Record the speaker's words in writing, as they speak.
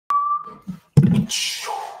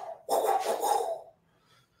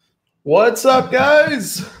What's up,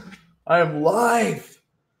 guys? I am live.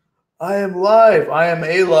 I am live. I am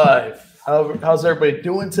alive. How's everybody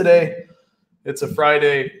doing today? It's a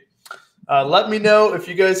Friday. Let me know if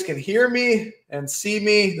you guys can hear me and see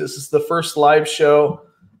me. This is the first live show,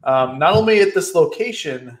 not only at this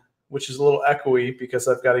location, which is a little echoey because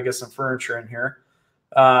I've got to get some furniture in here,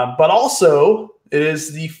 but also it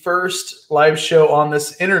is the first live show on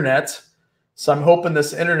this internet. So I'm hoping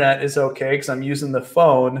this internet is okay because I'm using the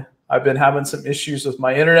phone. I've been having some issues with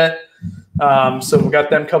my internet. So we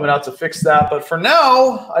got them coming out to fix that. But for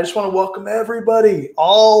now, I just want to welcome everybody,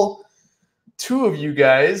 all 2 of you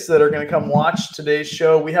guys that are going to come watch today's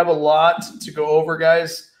show. We have a lot to go over,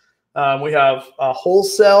 guys. We have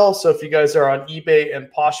Wholesale. So if you guys are on eBay and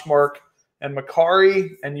Poshmark and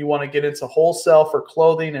Mercari and you want to get into wholesale for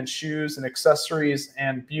clothing and shoes and accessories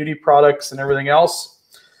and beauty products and everything else.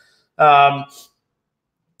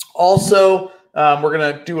 Also, we're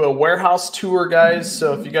going to do a warehouse tour, guys.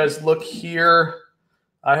 So if you guys look here,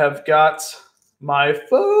 I have got my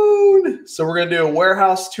phone. So we're going to do a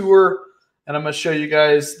warehouse tour, and I'm going to show you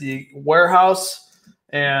guys the warehouse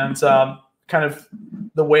and kind of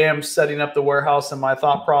the way I'm setting up the warehouse and my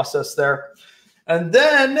thought process there. And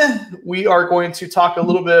then we are going to talk a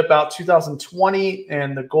little bit about 2020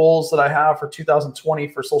 and the goals that I have for 2020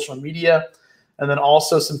 for social media, and then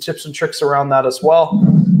also some tips and tricks around that as well.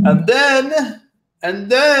 And then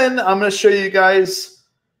I'm going to show you guys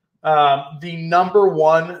the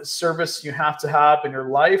 #1 service you have to have in your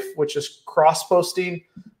life, which is cross-posting.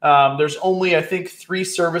 There's only, I think, 3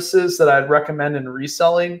 services that I'd recommend in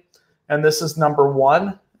reselling, and this is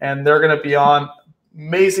 #1. And they're going to be on.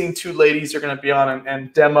 Amazing 2 ladies are going to be on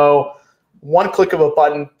and demo. 1 click of a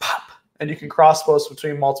button, pop, and you can cross-post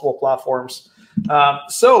between multiple platforms.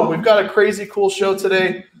 So we've got a crazy cool show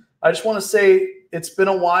today. I just want to say it's been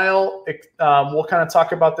a while. We'll kind of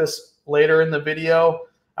talk about this later in the video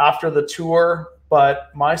after the tour,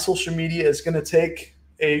 but my social media is going to take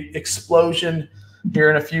a explosion here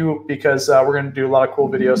in a few because we're going to do a lot of cool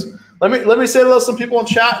videos. Let me say hello to some people in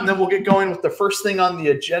chat, and then we'll get going with the first thing on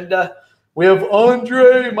the agenda. We have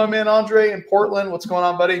Andre, my man Andre in Portland. What's going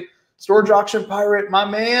on, buddy? Storage Auction Pirate, my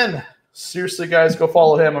man. Seriously, guys, go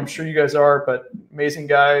follow him. I'm sure you guys are, but amazing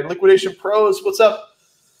guy. Liquidation Pros, what's up?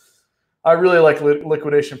 I really like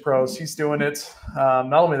Liquidation Pros. He's doing it.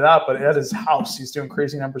 Not only that, but at his house. He's doing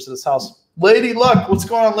crazy numbers at his house. Lady Luck, what's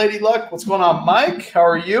going on, Lady Luck? What's going on, Mike? How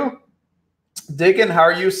are you? Diggin, how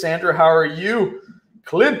are you? Sandra, how are you?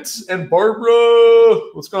 Clint and Barbara.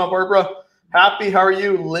 What's going on, Barbara? Happy, how are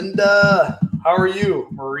you? Linda, how are you?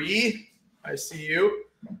 Marie, I see you.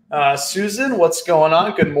 Susan, what's going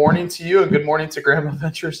on? Good morning to you, and good morning to Grandma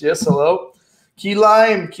Ventures. Yes, hello. Key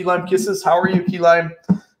Lime Kisses, how are you, Key Lime?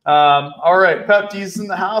 All right, Pep D's in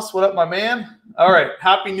the house. What up, my man? All right,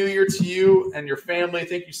 Happy New Year to you and your family.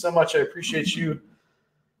 Thank you so much. I appreciate you.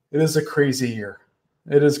 It is a crazy year.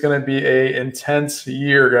 It is going to be an intense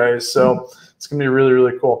year, guys. So it's going to be really,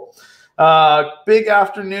 really cool. Big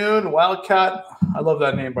afternoon, Wildcat. I love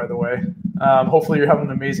that name, by the way. Hopefully you're having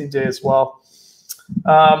an amazing day as well.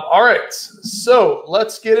 All right, so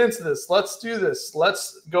let's get into this. Let's do this.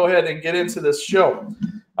 Let's go ahead and get into this show.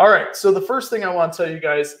 All right, so the first thing I want to tell you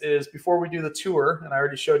guys is before we do the tour, and I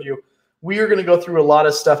already showed you, we are going to go through a lot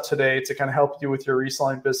of stuff today to kind of help you with your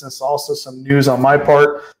reselling business. Also some news on my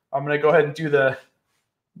part. I'm going to go ahead and do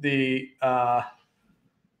the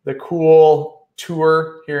cool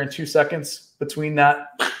tour here in 2 seconds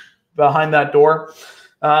behind that door.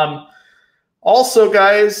 Also,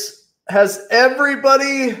 guys, has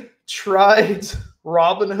everybody tried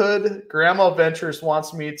Robinhood? Grandma Ventures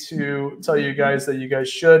wants me to tell you guys that you guys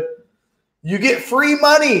should. You get free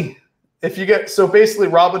money if you get. So basically,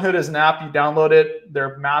 Robinhood is an app. You download it.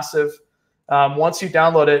 They're massive. Once you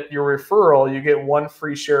download it, your referral, you get 1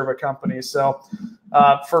 free share of a company. So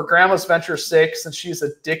for Grandma's Ventures' sake, since she's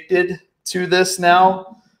addicted to this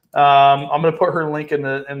now, I'm going to put her link in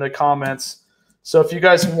the comments. So if you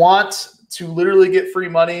guys want to literally get free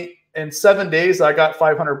money, in 7 days, I got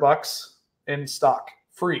 $500 in stock,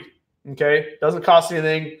 free. Okay, doesn't cost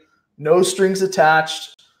anything, no strings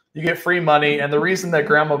attached. You get free money, and the reason that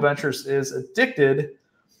Grandma Ventures is addicted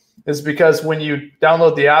is because when you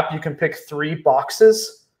download the app, you can pick 3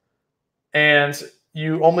 boxes, and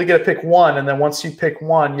you only get to pick 1. And then once you pick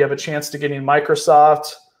 1, you have a chance to get in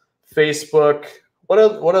Microsoft, Facebook. What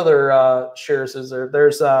other shares is there?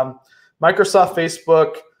 There's Microsoft,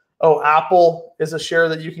 Facebook. Oh, Apple is a share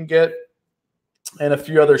that you can get, and a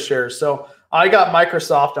few other shares. So I got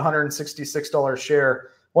Microsoft, $166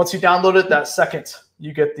 share. Once you download it, that second,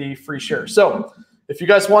 you get the free share. So if you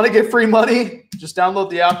guys want to get free money, just download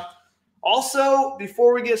the app. Also,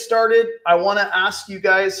 before we get started, I want to ask you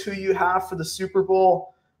guys who you have for the Super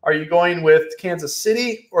Bowl. Are you going with Kansas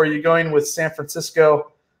City or are you going with San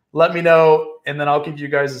Francisco? Let me know, and then I'll give you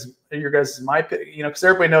guys my pick. You know, because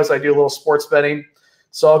everybody knows I do a little sports betting,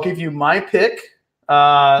 so I'll give you my pick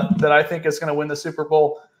that I think is going to win the Super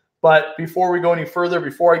Bowl. But before we go any further,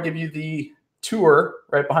 before I give you the tour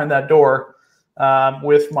right behind that door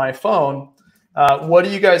with my phone, what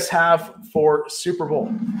do you guys have for Super Bowl?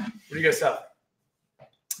 What do you guys have?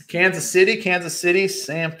 Kansas City,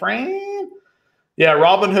 San Fran. Yeah,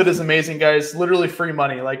 Robinhood is amazing, guys. Literally free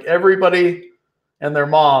money. Like everybody and their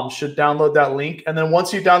mom should download that link. And then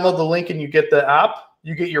once you download the link and you get the app,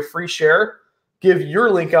 you get your free share. Give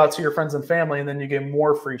your link out to your friends and family, and then you get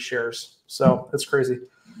more free shares. So it's crazy.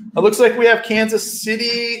 It looks like we have Kansas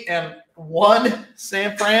City and 1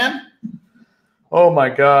 San Fran. Oh my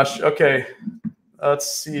gosh. Okay.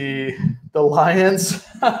 Let's see. The Lions.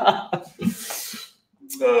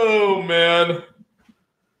 Oh man.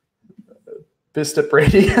 Vista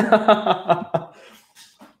Brady.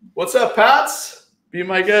 What's up, Pats? Be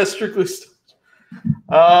my guest, strictly.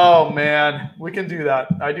 Oh man, we can do that.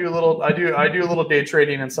 I do a little day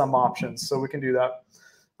trading in some options, so we can do that.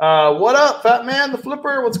 What up, Fat Man, the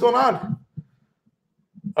Flipper? What's going on?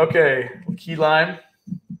 Okay, Key Lime,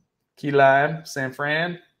 San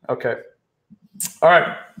Fran. Okay. All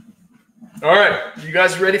right. You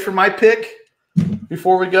guys ready for my pick?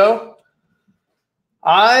 Before we go,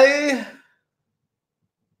 I'm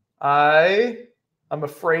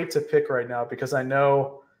afraid to pick right now because I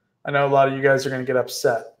know a lot of you guys are going to get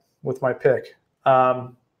upset with my pick. I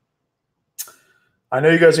know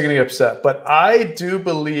you guys are going to get upset, but I do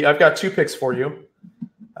believe I've got 2 picks for you.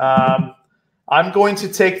 I'm going to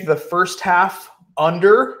take the first half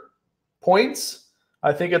under points.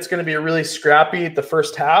 I think it's going to be really scrappy at the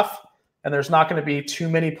first half, and there's not going to be too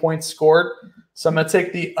many points scored. So I'm going to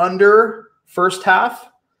take the under first half,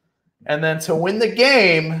 and then to win the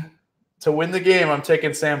game, I'm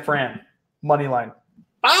taking San Fran money line.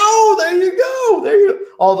 Oh, there you go.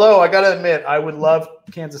 Although I got to admit, I would love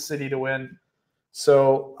Kansas City to win.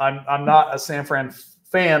 So I'm not a San Fran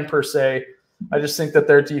fan per se. I just think that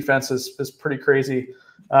their defense is pretty crazy.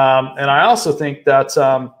 And I also think that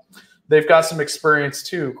they've got some experience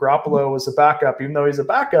too. Garoppolo was a backup. Even though he's a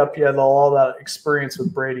backup, he had all that experience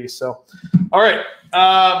with Brady. So, all right.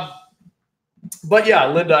 But yeah,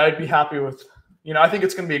 Linda, I'd be happy with, I think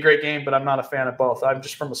it's going to be a great game, but I'm not a fan of both. I'm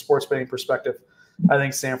just from a sports betting perspective. I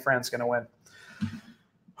think San Fran's going to win.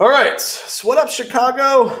 All right. So what up,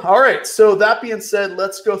 Chicago? All right. So that being said,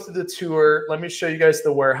 let's go through the tour. Let me show you guys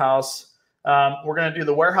the warehouse. We're going to do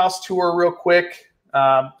the warehouse tour real quick.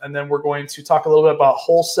 And then we're going to talk a little bit about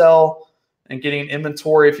wholesale and getting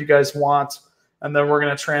inventory if you guys want. And then we're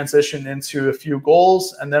going to transition into a few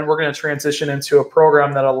goals. And then we're going to transition into a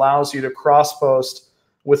program that allows you to cross-post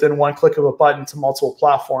within one click of a button to multiple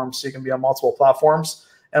platforms, so you can be on multiple platforms.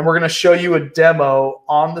 And we're going to show you a demo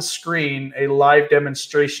on the screen, a live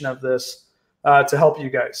demonstration of this to help you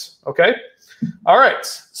guys. Okay? All right.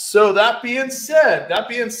 So that being said, let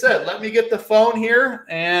me get the phone here.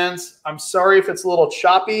 And I'm sorry if it's a little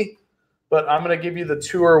choppy, but I'm going to give you the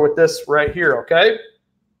tour with this right here. Okay?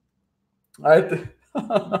 I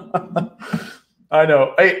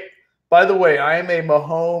know. Hey, by the way, I am a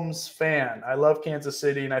Mahomes fan. I love Kansas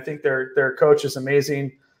City, and I think their coach is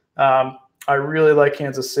amazing. I really like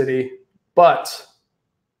Kansas City, but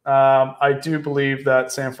I do believe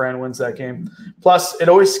that San Fran wins that game. Plus, it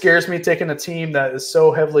always scares me taking a team that is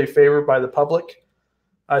so heavily favored by the public.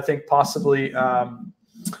 I think possibly, San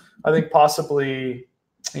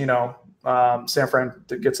Fran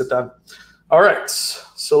gets it done. All right,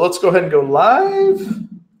 so let's go ahead and go live.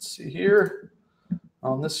 Let's see here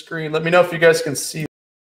on this screen. Let me know if you guys can see.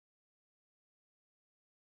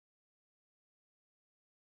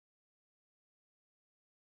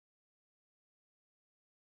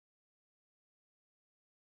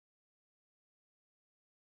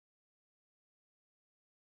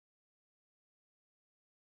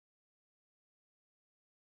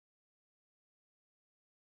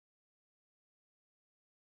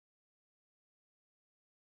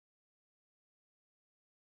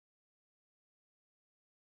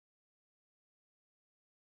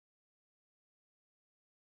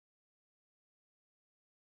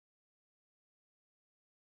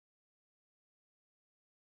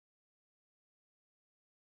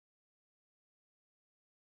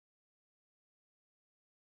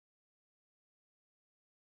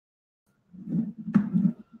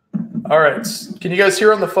 All right. Can you guys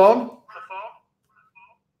hear on the phone?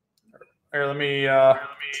 Here, let me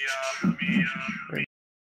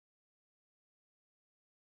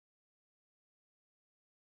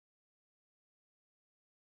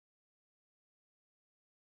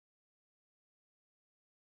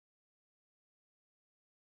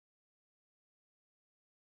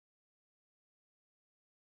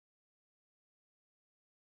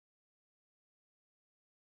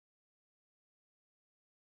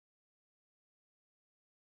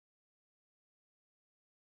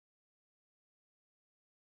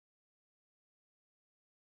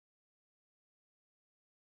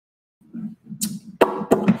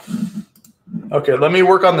Okay, let me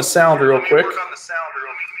work on the sound real quick.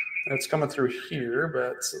 It's coming through here,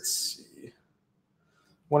 but let's see.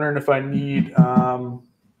 Wondering if I need 1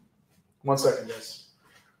 second, guys.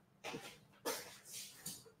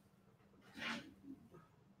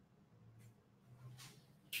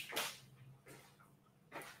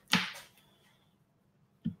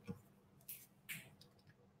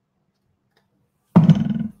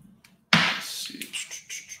 Let's see.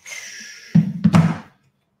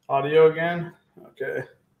 Audio again. Okay.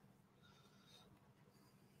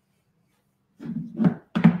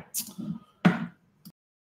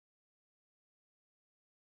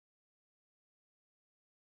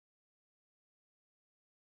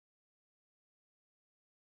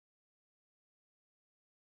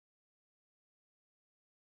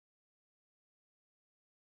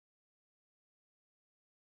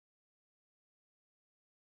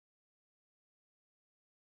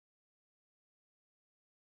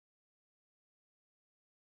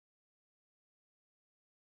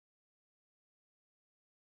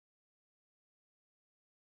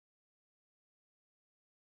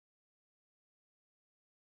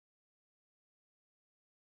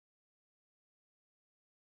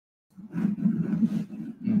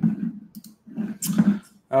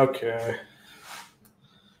 Okay.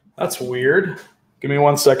 That's weird. Give me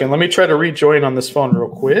 1 second. Let me try to rejoin on this phone real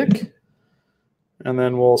quick. And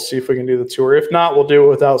then we'll see if we can do the tour. If not, we'll do it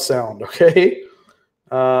without sound, okay?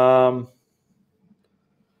 Because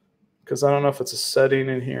I don't know if it's a setting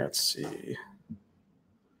in here. Let's see.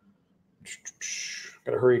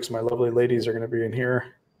 Gotta hurry because my lovely ladies are going to be in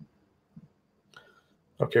here.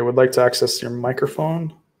 Okay, would like to access your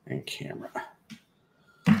microphone and camera.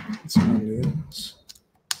 Let's undo this.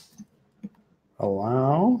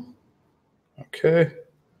 Allow. Okay.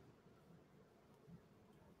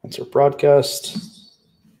 Enter broadcast.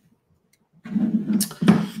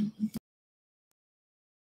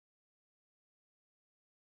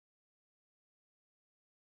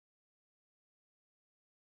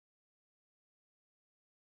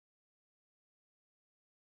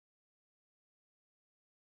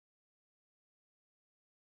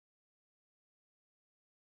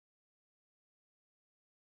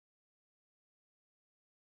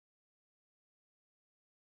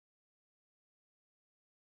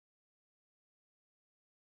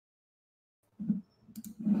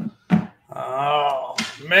 Oh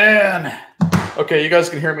man. Okay, you guys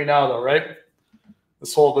can hear me now though, right?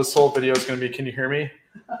 This whole video is going to be, can you hear me?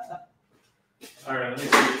 All right, let me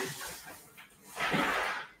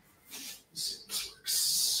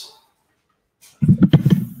see.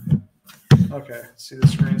 Okay, see the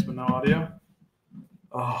screens but no audio?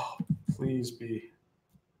 Oh, please be.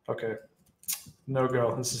 Okay, no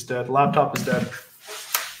go. This is dead. Laptop is dead.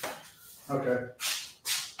 Okay.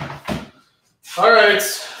 All right.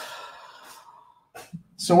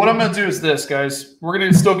 So what I'm going to do is this, guys. We're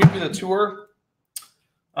going to still give you the tour,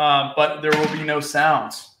 but there will be no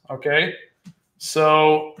sounds, okay?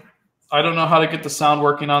 So I don't know how to get the sound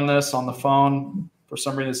working on this on the phone. For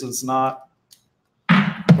some reason, it's not.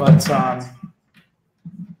 But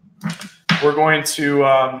we're going to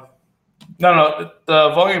no, the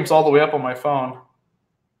volume's all the way up on my phone.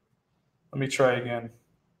 Let me try again.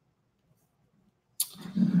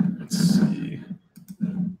 Let's see.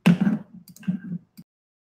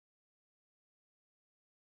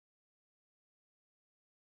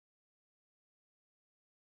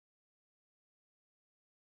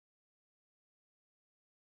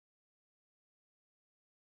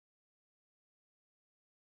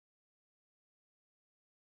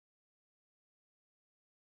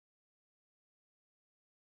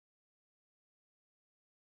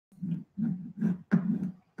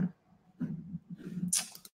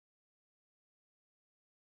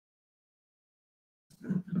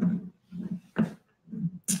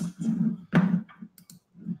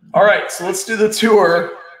 All right, so let's do the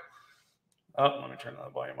tour. Oh, let me turn the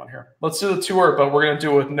volume on here. Let's do the tour, but we're going to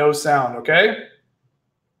do it with no sound, okay?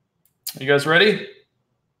 You guys ready?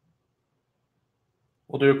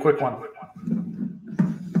 We'll do a quick one.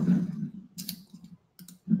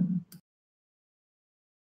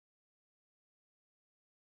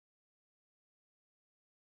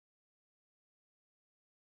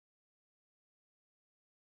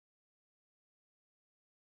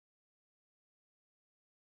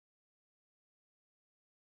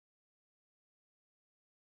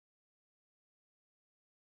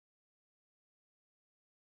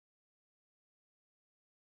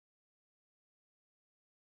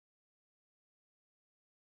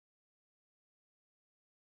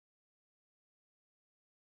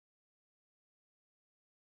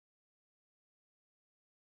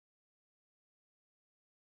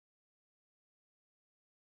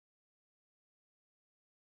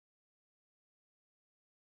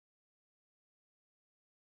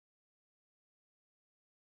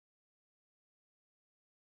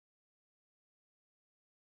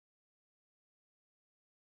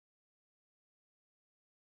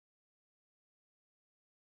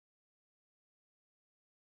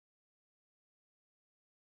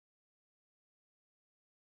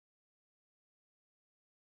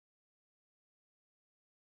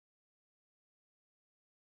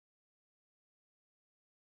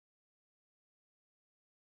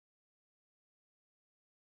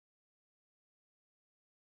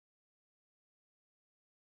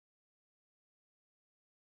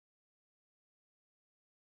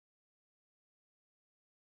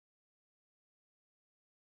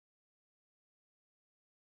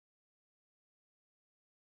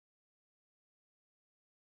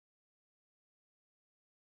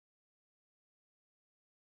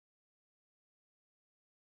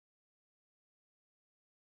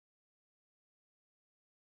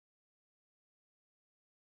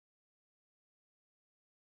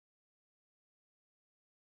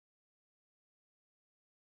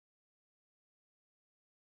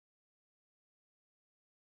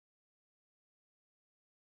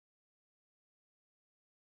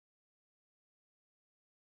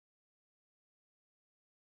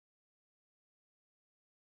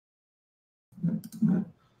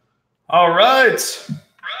 All right.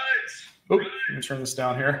 Oh, let me turn this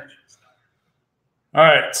down here. All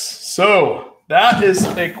right. So that is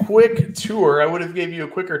a quick tour. I would have gave you a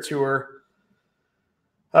quicker tour.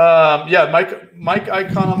 Yeah, mic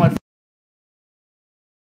icon on my phone.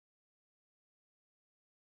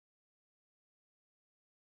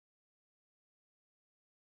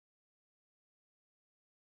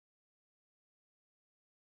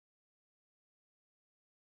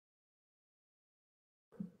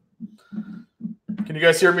 Can you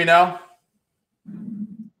guys hear me now?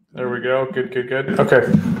 There we go. Good, good, good. Okay.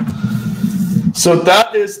 So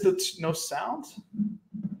that is the no sound.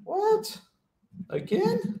 What?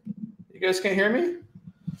 Again? You guys can't hear me?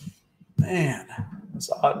 Man, that's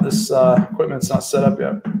odd. This equipment's not set up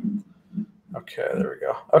yet. Okay, there we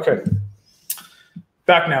go. Okay.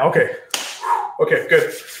 Back now. Okay. Okay,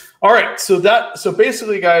 good. All right. So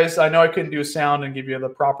basically, guys, I know I couldn't do sound and give you the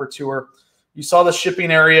proper tour. You saw the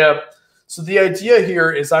shipping area. So the idea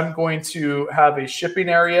here is I'm going to have a shipping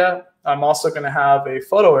area. I'm also going to have a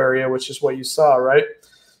photo area, which is what you saw, right?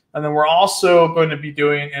 And then we're also going to be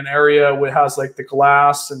doing an area which has like the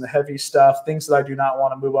glass and the heavy stuff, things that I do not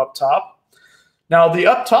want to move up top. Now, the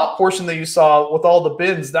up top portion that you saw with all the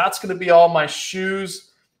bins, that's going to be all my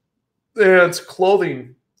shoes and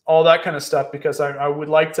clothing, all that kind of stuff, because I would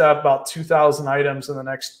like to have about 2,000 items in the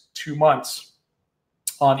next 2 months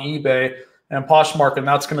on eBay and Poshmark, and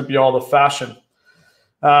that's going to be all the fashion.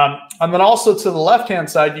 And then also to the left-hand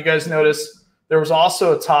side, you guys notice there was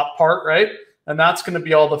also a top part, right? And that's going to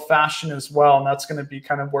be all the fashion as well, and that's going to be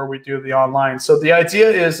kind of where we do the online. So the idea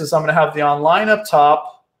is I'm going to have the online up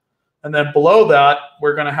top, and then below that,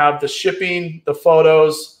 we're going to have the shipping, the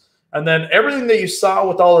photos, and then everything that you saw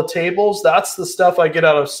with all the tables, that's the stuff I get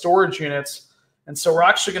out of storage units. And so we're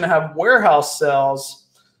actually going to have warehouse sales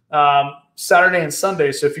Saturday and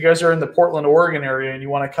Sunday. So if you guys are in the Portland, Oregon area and you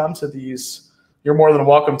want to come to these, you're more than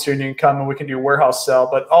welcome to, and you can come and we can do a warehouse sale.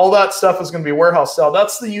 But all that stuff is going to be warehouse sale.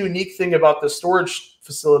 That's the unique thing about the storage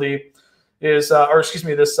facility is,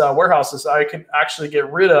 this warehouse is I can actually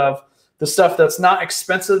get rid of the stuff that's not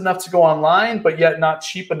expensive enough to go online, but yet not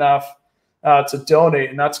cheap enough to donate.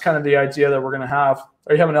 And that's kind of the idea that we're going to have.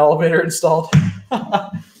 Are you having an elevator installed?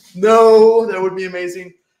 No, that would be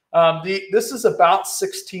amazing. This is about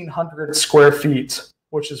 1,600 square feet,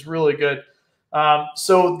 which is really good.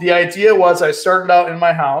 So the idea was I started out in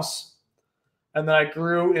my house, and then I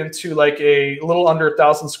grew into like a little under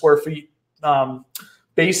 1,000 square feet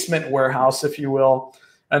basement warehouse, if you will.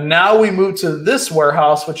 And now we moved to this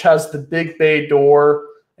warehouse, which has the big bay door,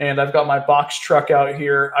 and I've got my box truck out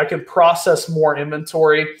here. I can process more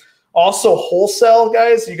inventory. Also wholesale,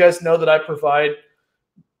 guys. You guys know that I provide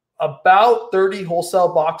about 30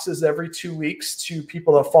 wholesale boxes every 2 weeks to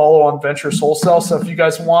people that follow on Ventures Wholesale. So if you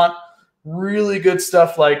guys want really good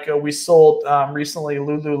stuff, like we sold recently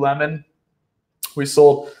Lululemon. We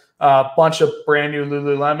sold a bunch of brand new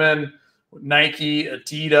Lululemon, Nike,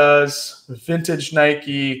 Adidas, vintage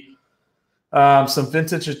Nike, some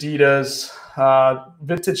vintage Adidas,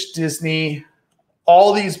 vintage Disney.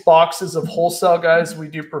 All these boxes of wholesale, guys, we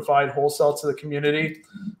do provide wholesale to the community.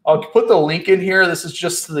 I'll put the link in here. This is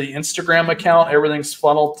just the Instagram account. Everything's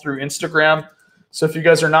funneled through Instagram. So if you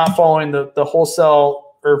guys are not following the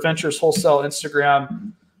wholesale or Ventures Wholesale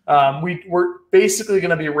Instagram, we're basically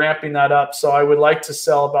going to be ramping that up. So I would like to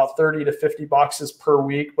sell about 30 to 50 boxes per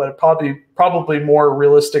week, but probably more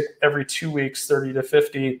realistic every 2 weeks, 30 to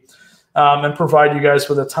 50, and provide you guys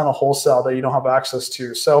with a ton of wholesale that you don't have access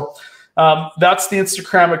to. So that's the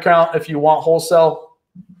Instagram account if you want wholesale.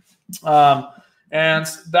 And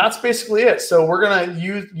that's basically it. So we're going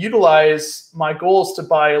to utilize, my goal is to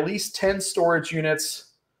buy at least 10 storage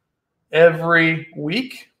units every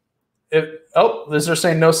week. Is there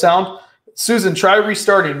saying no sound? Susan, try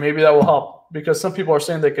restarting. Maybe that will help, because some people are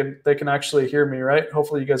saying they can actually hear me, right?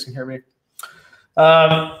 Hopefully you guys can hear me.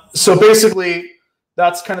 So basically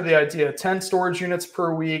that's kind of the idea. 10 storage units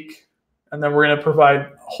per week. And then we're going to provide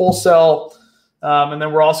wholesale. And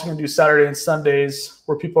then we're also going to do Saturday and Sundays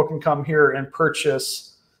where people can come here and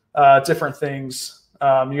purchase different things. You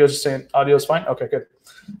guys are saying audio is fine? Okay, good.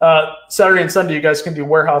 Saturday and Sunday, you guys can do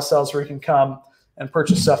warehouse sales where you can come and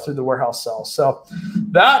purchase stuff through the warehouse sales. So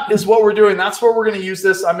that is what we're doing. That's where we're going to use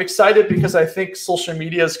this. I'm excited because I think social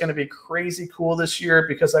media is going to be crazy cool this year,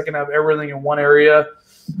 because I can have everything in one area.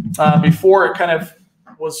 Before, it kind of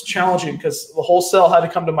was challenging because the wholesale had to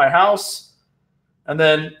come to my house, and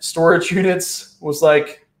then storage units was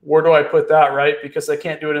like, where do I put that, right? Because I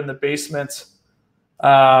can't do it in the basement.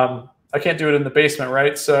 I can't do it in the basement,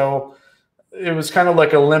 right? So it was kind of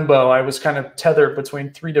like a limbo. I was kind of tethered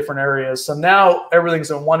between 3 different areas. So now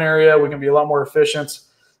everything's in one area. We can be a lot more efficient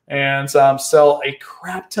and sell a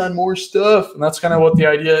crap ton more stuff. And that's kind of what the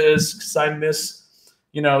idea is, because I miss,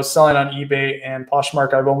 you know, selling on eBay and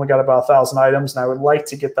Poshmark. I've only got about 1,000 items, and I would like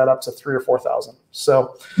to get that up to 3,000 or 4,000.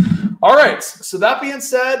 So, all right. So that being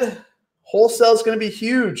said, wholesale is going to be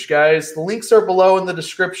huge, guys. The links are below in the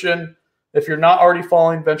description. If you're not already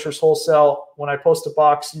following Ventures Wholesale, when I post a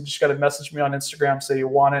box, you just got to message me on Instagram, say you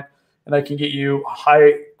want it, and I can get you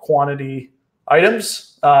high quantity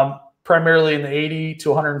items, primarily in the 80 to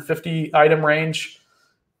 150 item range,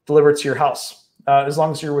 delivered to your house, as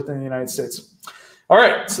long as you're within the United States. All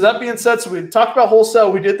right, so that being said, so we talked about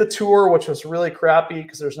wholesale. We did the tour, which was really crappy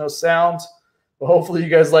because there's no sound, but hopefully you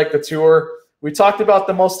guys like the tour. We talked about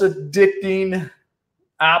the most addicting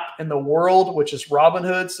app in the world, which is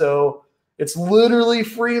Robinhood. So it's literally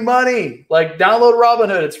free money. Like, download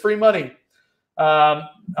Robinhood. It's free money.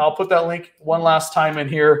 I'll put that link one last time in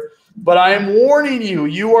here. But I am warning you,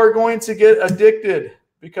 you are going to get addicted,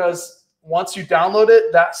 because once you download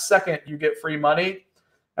it, that second you get free money,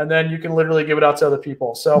 and then you can literally give it out to other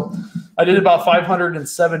people. So I did about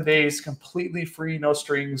 507 days completely free, no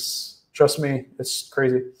strings. Trust me, it's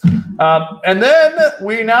crazy. And then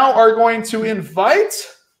we now are going to invite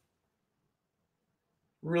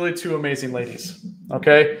really 2 amazing ladies,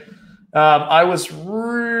 okay? I was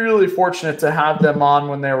really fortunate to have them on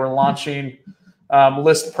when they were launching.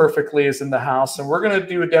 List Perfectly is in the house, and we're going to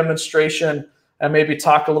do a demonstration and maybe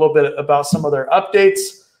talk a little bit about some of their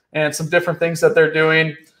updates and some different things that they're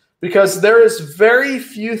doing, because there is very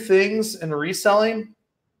few things in reselling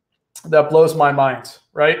that blows my mind,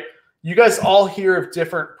 right? You guys all hear of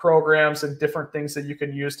different programs and different things that you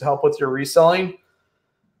can use to help with your reselling.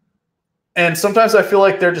 And sometimes I feel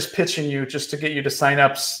like they're just pitching you just to get you to sign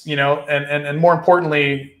up, you know, and more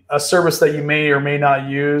importantly, a service that you may or may not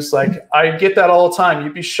use. Like, I get that all the time.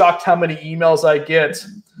 You'd be shocked how many emails I get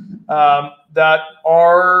that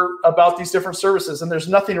are about these different services. And there's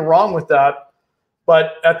nothing wrong with that.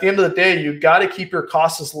 But at the end of the day, you got to keep your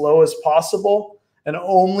costs as low as possible and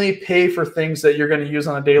only pay for things that you're going to use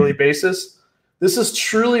on a daily basis. This is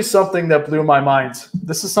truly something that blew my mind.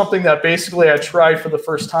 This is something that basically I tried for the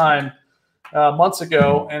first time months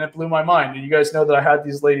ago, and it blew my mind. And you guys know that I had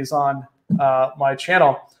these ladies on my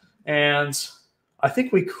channel, and I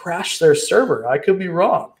think we crashed their server. I could be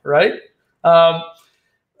wrong, right?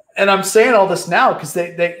 And I'm saying all this now because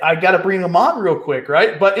I got to bring them on real quick,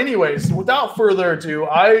 right? But anyways, without further ado,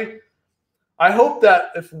 I hope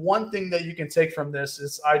that if one thing that you can take from this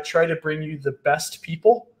is I try to bring you the best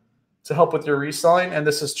people to help with your reselling, and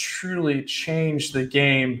this has truly changed the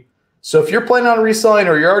game. So if you're planning on reselling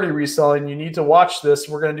or you're already reselling, you need to watch this.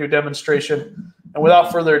 We're going to do a demonstration. And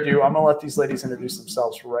without further ado, I'm going to let these ladies introduce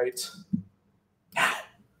themselves right now.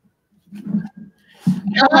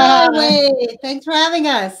 Hi, thanks for having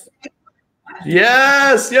us.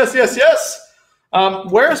 Yes.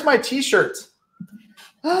 Where's my T-shirt?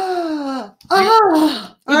 All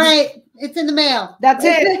right. It's in the mail. That's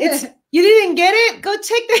it. You didn't get it? Go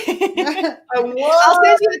check the. I'll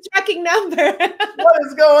send you the tracking number. What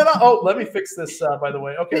is going on? Oh, let me fix this, by the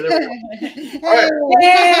way. Okay, there we go. All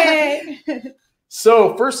right. Hey.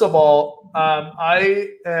 So first of all, I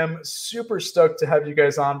am super stoked to have you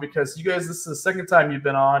guys on, because you guys, this is the second time you've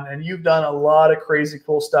been on, and you've done a lot of crazy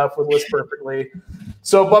cool stuff with List Perfectly.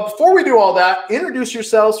 So, but before we do all that, introduce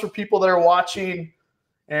yourselves for people that are watching.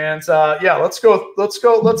 And yeah, let's do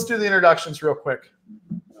the introductions real quick.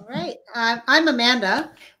 All right. I'm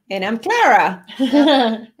Amanda. And I'm Clara.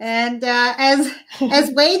 And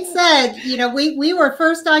as Wade said, you know, we were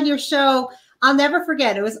first on your show. I'll never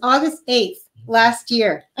forget. It was August 8th last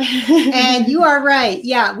year. And you are right.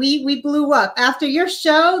 Yeah, we blew up. After your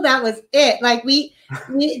show, that was it. Like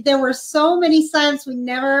there were so many signs. We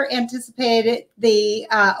never anticipated the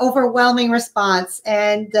overwhelming response.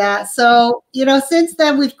 And so, you know, since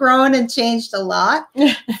then we've grown and changed a lot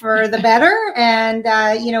for the better. And,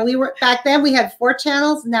 you know, back then we had 4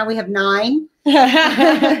 channels. Now we have 9.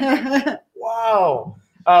 Wow.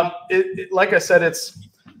 Like I said, it's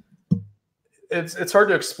hard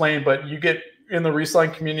to explain, but you get in the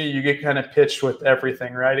reselling community, you get kind of pitched with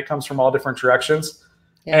everything, right? It comes from all different directions.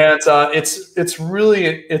 Yeah. And it's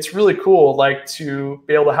really cool, like, to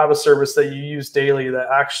be able to have a service that you use daily that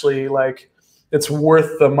actually, like, it's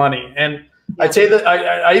worth the money. And yeah. I'd say that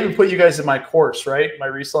I even put you guys in my course, right? My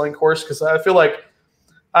reselling course, because I feel like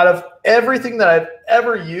out of everything that I've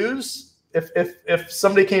ever used, if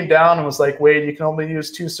somebody came down and was like, Wade, you can only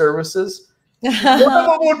use 2 services, one of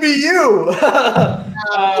them would be you.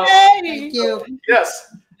 Thank you.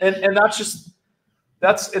 Yes. And that's just,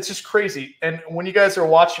 it's just crazy. And when you guys are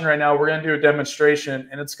watching right now, we're going to do a demonstration,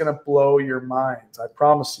 and it's going to blow your minds. I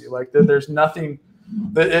promise you. Like there's nothing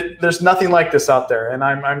like this out there, and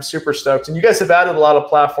I'm super stoked. And you guys have added a lot of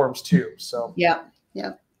platforms too. So yeah.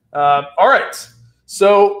 All right.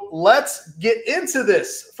 So let's get into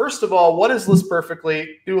this. First of all, what is List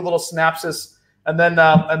Perfectly? Do a little synopsis, and then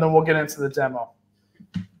we'll get into the demo.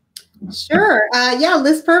 Sure. Yeah,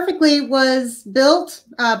 List Perfectly was built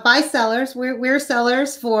by sellers. We're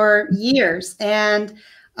sellers for years, and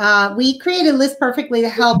we created List Perfectly to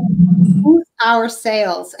help boost our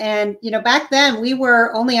sales. And back then we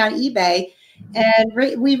were only on eBay, and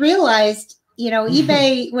we realized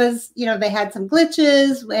eBay was they had some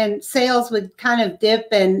glitches, and sales would kind of dip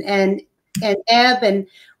and ebb, and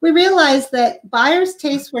we realized that buyers'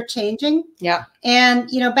 tastes were changing. Yeah. And,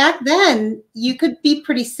 back then you could be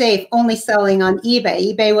pretty safe only selling on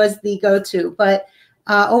eBay. eBay was the go-to. But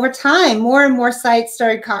over time, more and more sites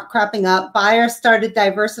started cropping up. Buyers started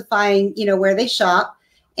diversifying, where they shop.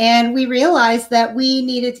 And we realized that we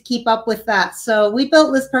needed to keep up with that. So we built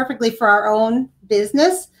List Perfectly for our own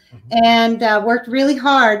business and worked really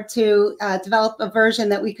hard to develop a version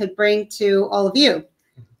that we could bring to all of you.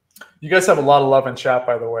 You guys have a lot of love in chat,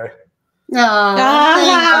 by the way.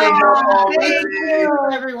 Oh, thank you,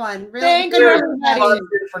 everyone. Thank you, everybody.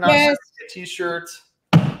 Yes. T-shirts.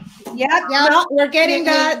 Yeah, no, we're getting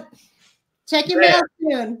that. Check your mail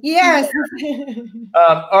soon. Yes.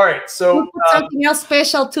 All right. So we'll put something else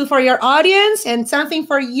special too for your audience and something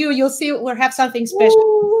for you. You'll see we'll have something special.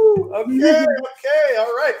 Ooh, okay.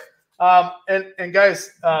 All right. And guys,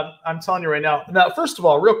 I'm telling you right now. Now, first of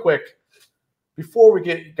all, real quick, before we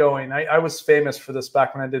get going, I was famous for this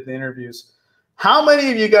back when I did the interviews. How many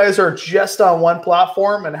of you guys are just on one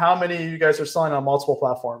platform, and how many of you guys are selling on multiple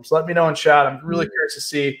platforms? Let me know in chat. I'm really curious to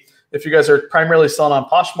see if you guys are primarily selling on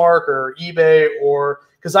Poshmark or eBay, or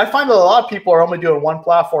because I find that a lot of people are only doing one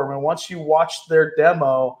platform, and once you watch their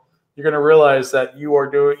demo, you're going to realize that you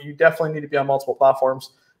definitely need to be on multiple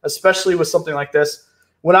platforms, especially with something like this.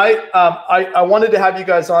 When I wanted to have you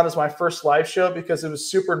guys on as my first live show because it was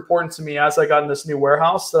super important to me as I got in this new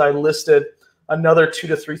warehouse that I listed another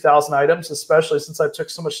 2,000 to 3,000 items, especially since I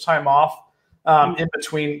took so much time off in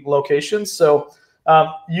between locations. So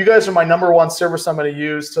you guys are my #1 service I'm going to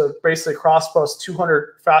use to basically cross-post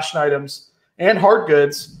 200 fashion items and hard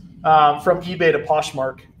goods from eBay to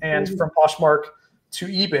Poshmark and from Poshmark to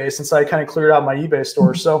eBay, since I kind of cleared out my eBay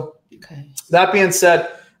store. So that being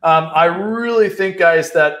said, I really think,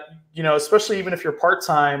 guys, that, especially even if you're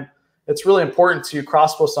part-time, it's really important to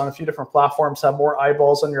cross-post on a few different platforms, have more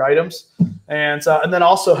eyeballs on your items, and then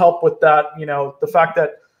also help with that, the fact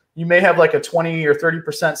that you may have like a 20 or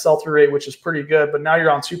 30% sell-through rate, which is pretty good, but now you're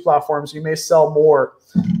on 2 platforms, you may sell more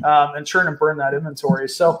and churn and burn that inventory.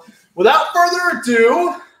 So without further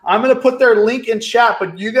ado, I'm going to put their link in chat,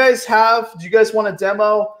 but do you guys want a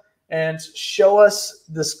demo and show us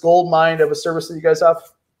this gold mine of a service that you guys have?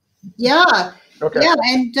 Yeah. Okay. Yeah,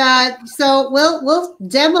 and so we'll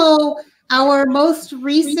demo our most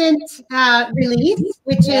recent release,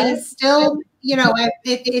 which is still,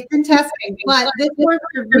 it's in testing, but this we're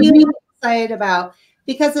really excited about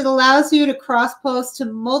because it allows you to cross-post to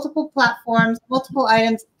multiple platforms, multiple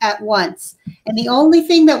items at once. And the only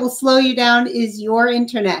thing that will slow you down is your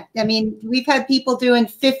internet. I mean, we've had people doing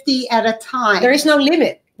 50 at a time. There is no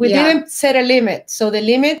limit. We didn't set a limit. So the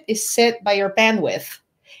limit is set by your bandwidth.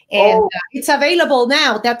 And it's available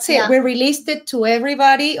now. That's it. Yeah. We released it to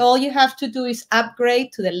everybody. All you have to do is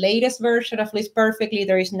upgrade to the latest version of List Perfectly.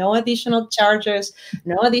 There is no additional charges,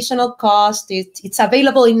 no additional cost. It's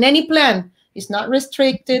available in any plan. It's not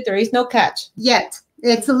restricted. There is no catch. Yet.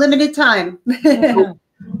 It's a limited time.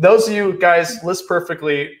 Those of you guys, List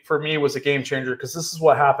Perfectly for me was a game changer because this is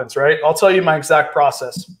what happens, right? I'll tell you my exact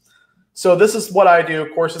process. So this is what I do.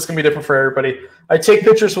 Of course, it's going to be different for everybody. I take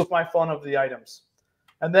pictures with my phone of the items.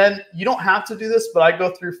 And then you don't have to do this, but I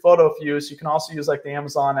go through Photo Fuse. You can also use like the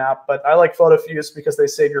Amazon app, but I like Photo Fuse because they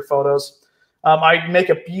save your photos. I make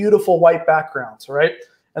a beautiful white background, right?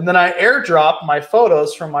 And then I airdrop my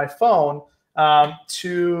photos from my phone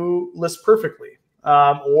to List Perfectly.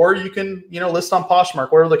 Or you can, list on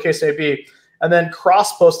Poshmark, whatever the case may be, and then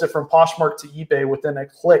cross-post it from Poshmark to eBay within a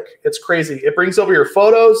click. It's crazy. It brings over your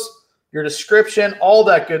photos, your description, all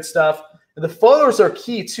that good stuff. And the photos are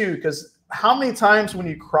key too, because how many times when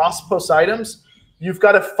you cross-post items, you've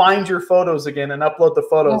got to find your photos again and upload the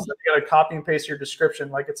photos. Then you got to copy and paste your description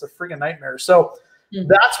like it's a freaking nightmare. So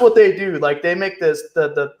that's what they do. Like they make this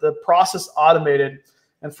the process automated.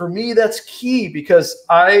 And for me, that's key because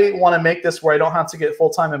I want to make this where I don't have to get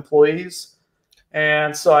full-time employees.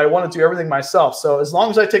 And so I want to do everything myself. So as long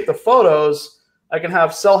as I take the photos, I can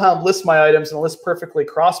have Sellhound list my items and list perfectly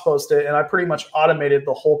cross-post it, and I pretty much automated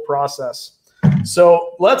the whole process.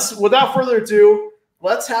 So without further ado,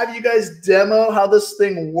 let's have you guys demo how this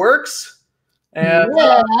thing works. And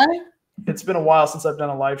it's been a while since I've done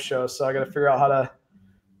a live show, so I got to figure out how to.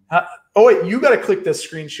 Oh wait, you got to click this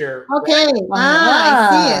screen share. Okay, I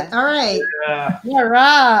see it. All right. Yeah. All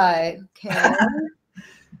right. Okay.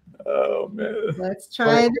 Oh man. Let's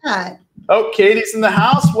try that. Oh, Katie's in the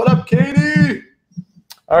house. What up, Katie?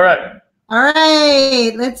 All right. All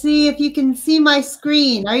right. Let's see if you can see my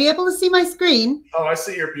screen. Are you able to see my screen? Oh, I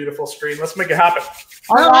see your beautiful screen. Let's make it happen.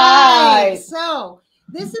 All right. So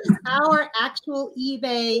this is our actual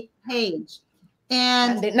eBay page.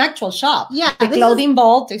 And an actual shop. Yeah. The clothing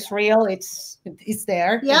vault is real. It's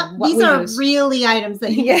there. Yeah. These are really items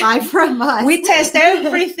that you can buy from us. We test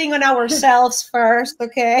everything on ourselves first,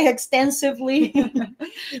 okay? Extensively.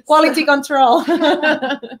 Quality control.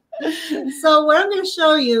 So what I'm going to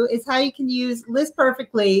show you is how you can use List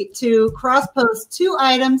Perfectly to cross-post 2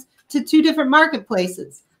 items to 2 different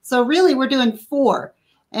marketplaces. So really we're doing 4.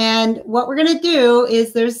 And what we're going to do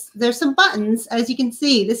is there's some buttons, as you can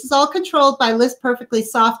see. This is all controlled by List Perfectly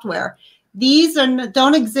software. These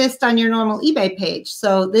don't exist on your normal eBay page.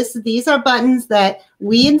 So these are buttons that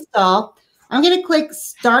we install. I'm going to click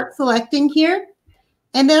Start Selecting here.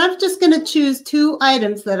 And then I'm just going to choose 2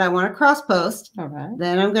 items that I want to cross-post. All right.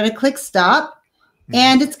 Then I'm going to click Stop.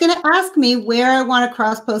 And it's going to ask me where I want to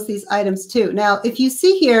cross-post these items to. Now, if you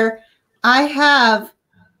see here, I have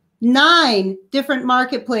 9 different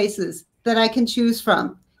marketplaces that I can choose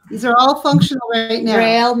from. These are all functional right now.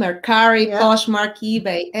 Rail, Mercari, Poshmark,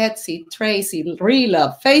 eBay, Etsy, Tracy,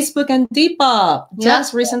 Relove, Facebook, and Depop.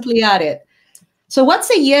 Just recently added. So what's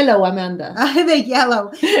the yellow, Amanda? The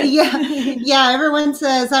yellow. Yeah. Everyone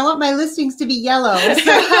says, I want my listings to be yellow. So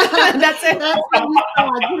that's it. That's what we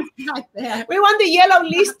saw right there. We want the yellow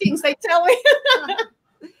listings, they tell me.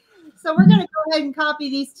 So we're going to go ahead and copy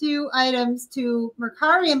these 2 items to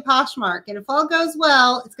Mercari and Poshmark. And if all goes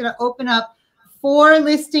well, it's going to open up 4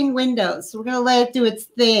 listing windows. So we're going to let it do its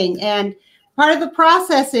thing. And part of the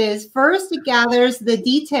process is first it gathers the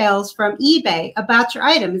details from eBay about your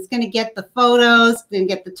item. It's going to get the photos, then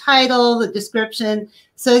get the title, the description.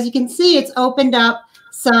 So as you can see, it's opened up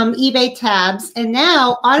some eBay tabs. And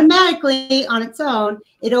now automatically on its own,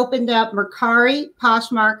 it opened up Mercari,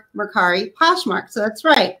 Poshmark, Mercari, Poshmark. So that's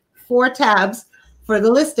right. 4 tabs for the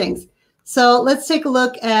listings. So let's take a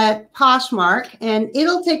look at Poshmark, and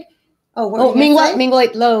it'll take. Meanwhile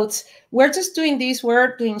it loads. We're just doing this.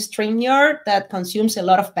 We're doing StreamYard that consumes a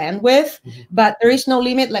lot of bandwidth, but there is no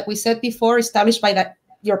limit, like we said before, established by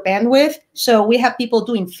your bandwidth. So we have people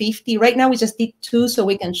doing 50. Right now we just did 2 so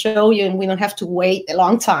we can show you and we don't have to wait a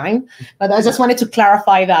long time. But I just wanted to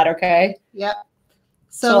clarify that, okay? Yep.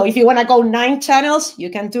 So if you want to go 9 channels, you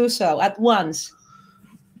can do so at once.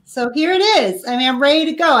 So here it is. I mean, I'm ready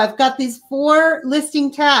to go. I've got these 4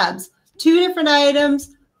 listing tabs, 2 different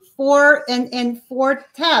items, 4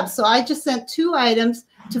 tabs. So I just sent 2 items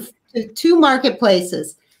to 2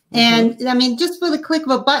 marketplaces. And I mean, just with a click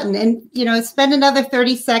of a button, and spend another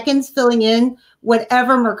 30 seconds filling in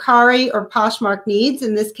whatever Mercari or Poshmark needs.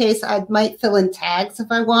 In this case, I might fill in tags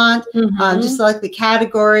if I want. Just select the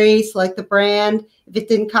category, select the brand. If it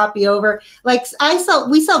didn't copy over, like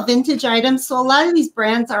we sell vintage items, so a lot of these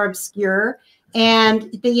brands are obscure, and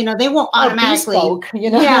they won't automatically.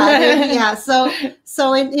 Yeah.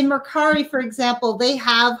 So in Mercari, for example, they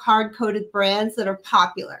have hard-coded brands that are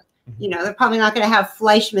popular. They're probably not going to have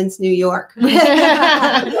Fleischmann's New York.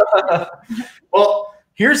 Well,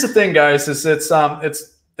 here's the thing, guys. Is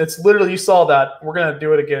it's literally, you saw that. We're gonna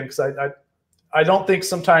do it again because I don't think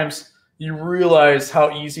sometimes you realize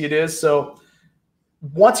how easy it is. So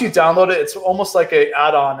once you download it, it's almost like an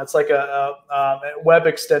add-on. It's like a web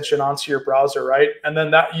extension onto your browser, right? And then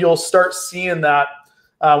that you'll start seeing that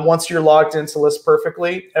once you're logged into List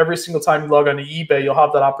Perfectly. Every single time you log on to eBay, you'll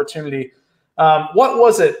have that opportunity. What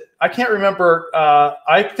was it? I can't remember.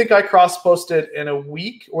 I think I cross-posted in a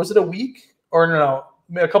week. Was it a week? Or no,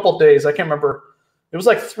 a couple of days. I can't remember. It was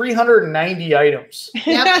like 390 items.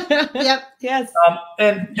 Yep. Yes.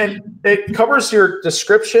 And it covers your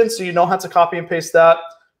description, so you don't have to copy and paste that.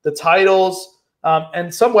 The titles,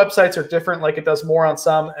 and some websites are different, like it does more on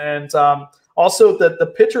some. And also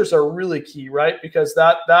the pictures are really key, right? Because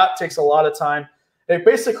that takes a lot of time. It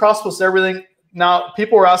basically cross-posts everything. Now,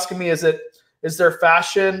 people were asking me, is there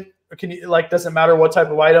fashion? Can you, does it matter what type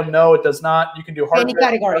of item? No, it does not. You can do hard. Any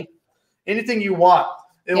category. Anything you want,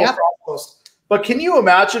 it will cross-post. But can you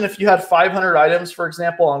imagine if you had 500 items, for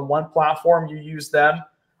example, on one platform, you use them?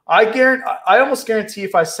 I almost guarantee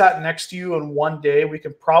if I sat next to you in one day, we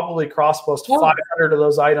could probably cross post 500 of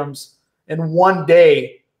those items in one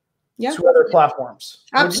day to other platforms.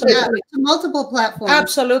 Absolutely. To multiple platforms.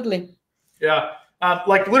 Absolutely. Yeah.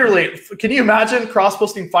 Like literally, can you imagine cross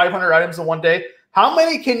posting 500 items in one day? How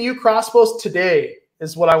many can you cross post today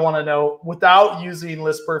is what I want to know without using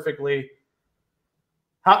List Perfectly.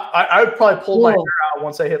 I would probably pull my hair out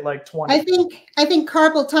once I hit like 20. I think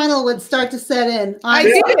carpal tunnel would start to set in. I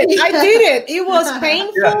did it. It was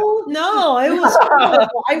painful. Yeah. No, it was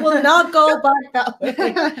horrible. I will not go back that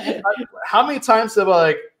way. How many times have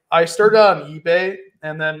I started on eBay,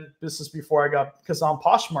 and then this is before I got, because on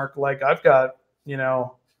Poshmark, like I've got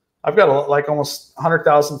like almost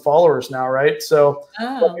 100,000 followers now, right? So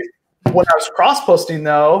when I was cross posting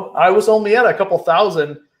though, I was only at a couple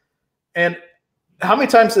thousand. And how many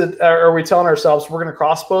times are we telling ourselves we're going to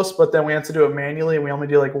cross post, but then we have to do it manually and we only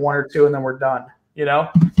do like 1 or 2 and then we're done, you know?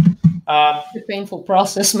 It's a painful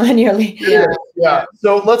process manually. Yeah.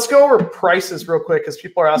 So let's go over prices real quick because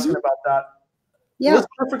people are asking about that. Yeah. List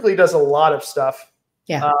Perfectly does a lot of stuff.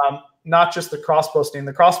 Yeah. Not just the cross posting.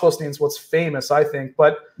 The cross posting is what's famous, I think.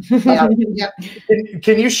 But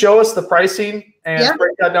can you show us the pricing and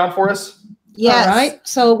break that down for us? Yes. All right.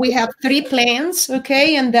 So we have 3 plans,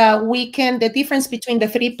 okay? And the difference between the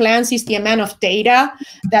 3 plans is the amount of data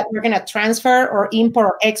that we're going to transfer or import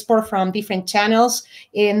or export from different channels.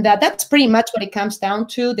 And that's pretty much what it comes down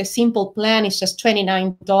to. The simple plan is just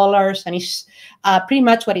 $29, and it's pretty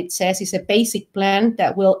much what it says is a basic plan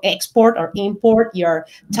that will export or import your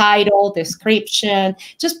title, description,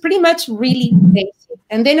 just pretty much really basic.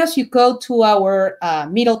 And then as you go to our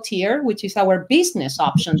middle tier, which is our business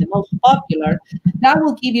option, the most popular, that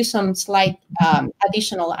will give you some slight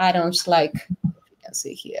additional add-ons like, you can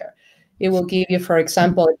see here. It will give you, for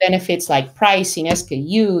example, benefits like pricing,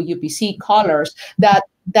 SKU, UPC, colors, that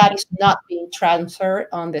is not being transferred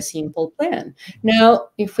on the simple plan. Now,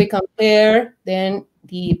 if we compare, then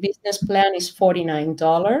the business plan is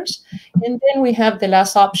 $49. And then we have the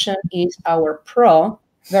last option is our Pro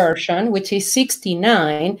version, which is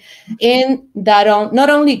 $69, and that not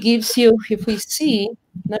only gives you, if we see,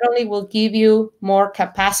 not only will give you more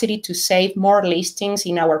capacity to save more listings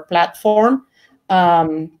in our platform,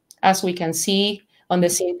 as we can see on the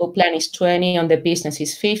simple plan is 20, on the business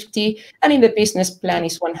is 50, and in the business plan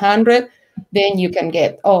is 100. Then you can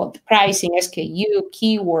get the pricing, SKU,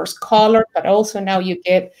 keywords, color, but also now you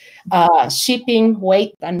get shipping,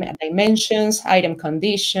 weight and dimensions, item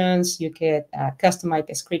conditions, you get customized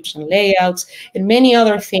description layouts, and many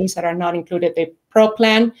other things that are not included. The Pro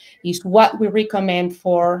plan is what we recommend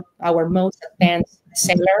for our most advanced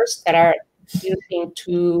sellers that are using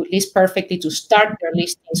to List Perfectly to start their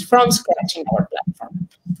listings from scratch in our platform.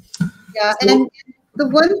 Yeah, and the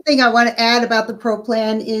one thing I want to add about the Pro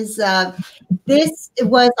plan is this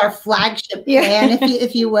was our flagship plan,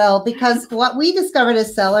 if you will, because what we discovered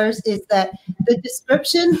as sellers is that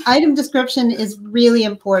the item description is really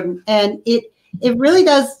important, and it really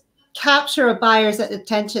does capture a buyer's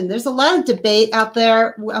attention. There's a lot of debate out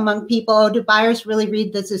there among people, do buyers really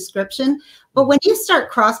read the description? But when you start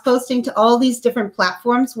cross-posting to all these different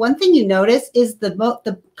platforms, one thing you notice is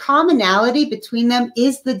the commonality between them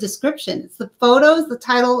is the description. It's the photos, the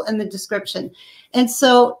title, and the description. And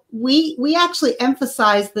so we actually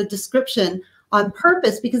emphasize the description on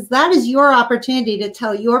purpose because that is your opportunity to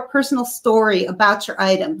tell your personal story about your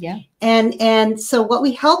item. Yeah. And so what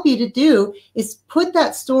we help you to do is put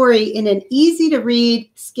that story in an easy to read,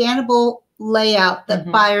 scannable layout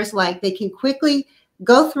that buyers like. They can quickly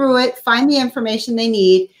go through it, find the information they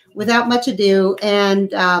need without much ado, and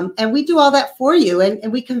we do all that for you.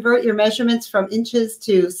 And we convert your measurements from inches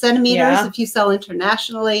to centimeters if you sell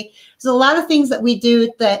internationally. There's a lot of things that we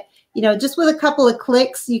do that, you know, just with a couple of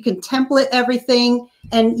clicks, you can template everything,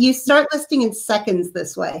 and you start listing in seconds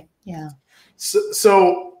this way. Yeah.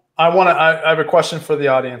 So I have a question for the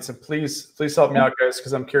audience, and please help me out, guys,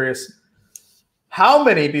 because I'm curious. How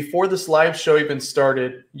many, before this live show even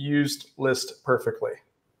started, used List Perfectly?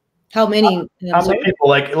 How many? How many people?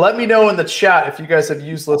 Like, let me know in the chat if you guys have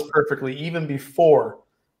used List Perfectly even before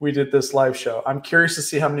we did this live show. I'm curious to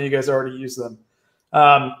see how many of you guys already used them.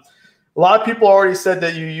 A lot of people already said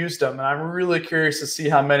that you used them, and I'm really curious to see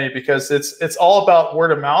how many, because it's all about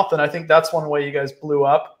word of mouth, and I think that's one way you guys blew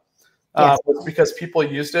up. Was because people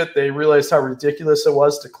used it. They realized how ridiculous it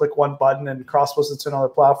was to click one button and cross-post it to another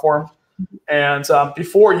platform. And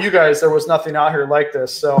before you guys, there was nothing out here like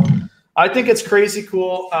this. So I think it's crazy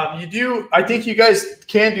cool. I think you guys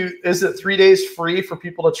can do, is it 3 days free for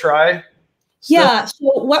people to try? Yeah, so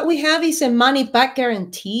what we have is a money back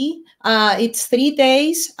guarantee. It's 3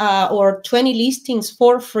 days or 20 listings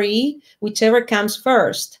for free, whichever comes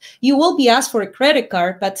first. You will be asked for a credit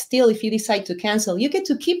card, but still, if you decide to cancel, you get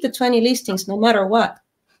to keep the 20 listings no matter what.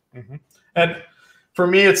 Mm-hmm. And for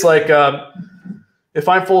me, it's like if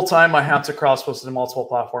I'm full-time, I have to cross-post to multiple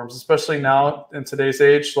platforms, especially now in today's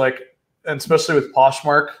age, like, and especially with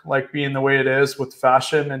Poshmark, like being the way it is with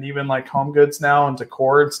fashion and even like home goods now and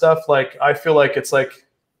decor and stuff. Like, I feel like it's like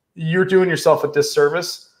you're doing yourself a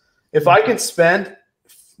disservice. If I can spend,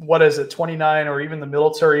 what is it, 29 or even the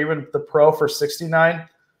military, even the pro for 69,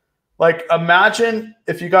 like imagine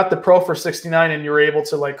if you got the pro for 69 and you're able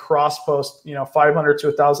to like cross post, 500 to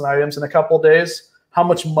 1,000 items in a couple of days, how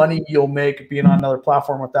much money you'll make being on another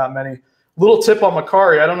platform with that many. Little tip on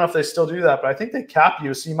Mercari, I don't know if they still do that, but I think they cap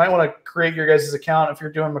you. So you might want to create your guys' account if you're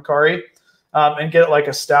doing Mercari and get it like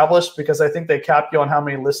established, because I think they cap you on how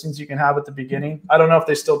many listings you can have at the beginning. I don't know if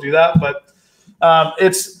they still do that, but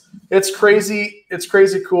it's crazy. It's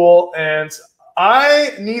crazy cool. And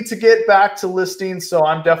I need to get back to listings, so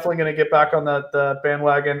I'm definitely going to get back on the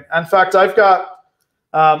bandwagon. In fact, I've got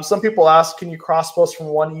some people ask, can you cross post from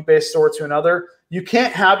one eBay store to another? You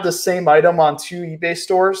can't have the same item on 2 eBay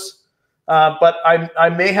stores. But I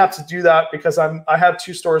may have to do that because I have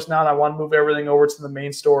 2 stores now and I want to move everything over to the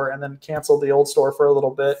main store and then cancel the old store for a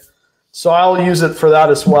little bit. So I'll use it for that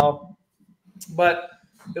as well. But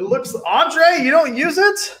it looks, Andre, you don't use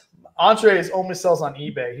it? Andre only sells on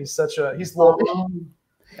eBay. He's local.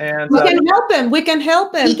 And we can help him. We can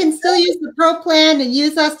help him. He can still use the pro plan and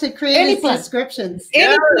use us to create his subscriptions.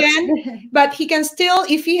 Any plan, but he can still,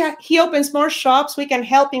 if he opens more shops, we can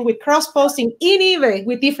help him with cross-posting in eBay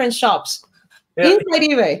with different shops inside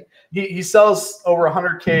eBay. He sells over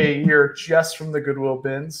 100K a year just from the Goodwill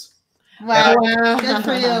bins. Wow. Good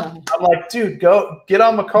for you. I'm like, dude, go get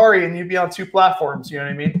on Mercari and you'd be on 2 platforms. You know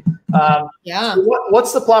what I mean? Yeah. So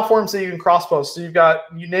what's the platforms that you can cross post? So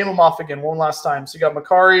you name them off again one last time. So you got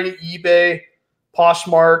Mercari, eBay,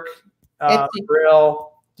 Poshmark,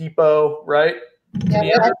 Grail, Depot, right?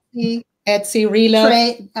 Yeah, Etsy,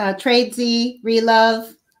 Relove, Tradesy,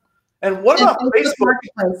 Relove. And what about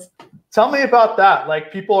Facebook? Tell me about that.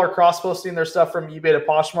 Like, people are cross posting their stuff from eBay to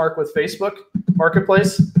Poshmark with Facebook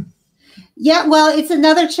Marketplace. Yeah, well, it's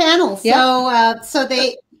another channel. Yeah. So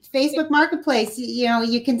Facebook Marketplace,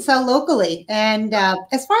 you can sell locally. And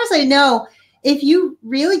as far as I know, if you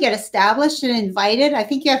really get established and invited, I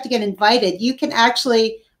think you have to get invited. You can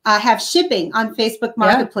actually have shipping on Facebook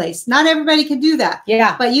Marketplace. Not everybody can do that.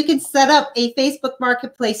 Yeah. But you can set up a Facebook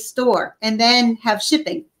Marketplace store and then have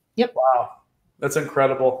shipping. Yep. Wow. That's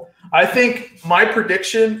incredible. I think my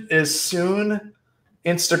prediction is soon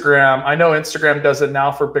Instagram. I know Instagram does it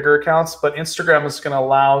now for bigger accounts, but Instagram is going to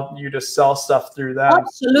allow you to sell stuff through them.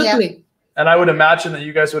 Absolutely. Yeah. And I would imagine that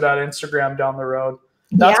you guys would add Instagram down the road.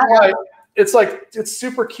 That's why it's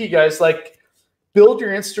super key, guys. Like, build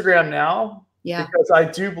your Instagram now. Yeah. Because I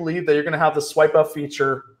do believe that you're going to have the swipe up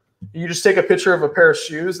feature. You just take a picture of a pair of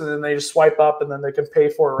shoes and then they just swipe up and then they can pay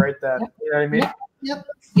for it right then. Yep. You know what I mean? Yep.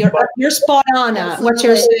 You're spot on what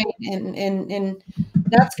you're saying, and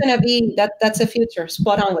that's gonna be that's a future.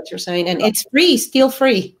 Spot on what you're saying, and it's free, still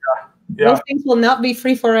free. Yeah. Those things will not be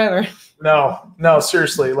free forever. No,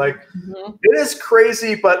 seriously, like it is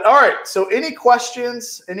crazy. But all right, so any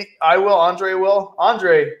questions? Andre will.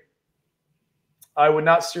 Andre, I would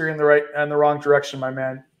not steer you in the wrong direction, my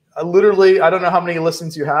man. I don't know how many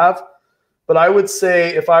listens you have, but I would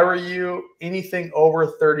say if I were you, anything over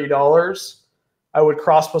 $30. I would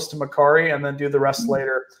cross post to Mercari and then do the rest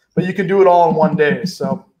later. But you can do it all in one day.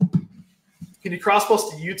 So can you cross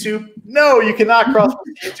post to YouTube? No, you cannot cross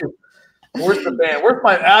post to YouTube. Where's the band? Where's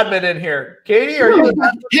my admin in here? Katie, are you?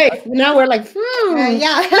 Hey, now we're like,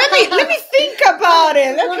 yeah. Let me think about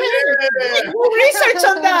it. Let me research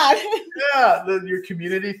on that. Yeah, your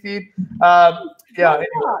community feed. Yeah.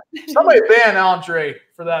 Somebody ban Andre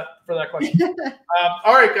for that question.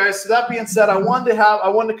 All right, guys. So that being said, I wanted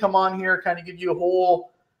to come on here, kind of give you a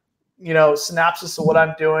whole, synopsis of what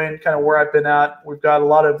I'm doing, kind of where I've been at. We've got a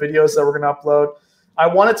lot of videos that we're going to upload. I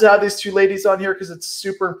wanted to have these 2 ladies on here because it's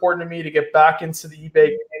super important to me to get back into the eBay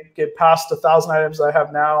game, get past 1,000 items I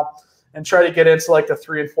have now, and try to get into like the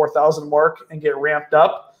 3,000 and 4,000 mark and get ramped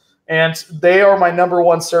up. And they are my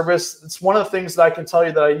 #1 service. It's one of the things that I can tell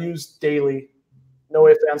you that I use daily. No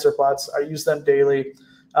ifs, ands, or buts. I use them daily.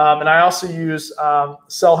 And I also use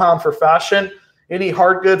Sellhound for fashion. Any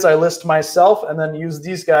hard goods I list myself and then use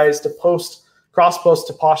these guys to cross-post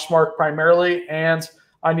to Poshmark primarily. And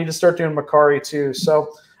I need to start doing Mercari too.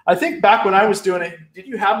 So I think back when I was doing it, did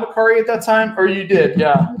you have Mercari at that time? Or you did?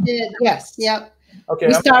 Yeah. I did. Yes. Yep. Okay.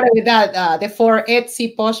 We started with that, the 4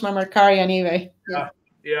 Etsy, Poshmark, Mercari, and eBay.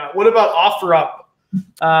 Yeah. What about OfferUp?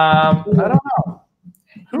 I don't know.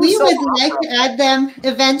 We would like to add them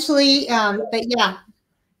eventually, but yeah.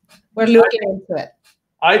 We're looking into it.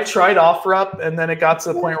 I tried OfferUp, and then it got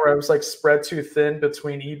to the point where I was like spread too thin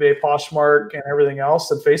between eBay, Poshmark, and everything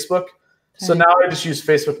else, and Facebook. So now I just use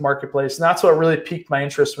Facebook Marketplace, and that's what really piqued my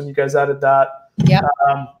interest when you guys added that. Yeah.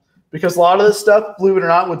 Because a lot of this stuff, believe it or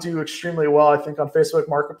not, would do extremely well, I think, on Facebook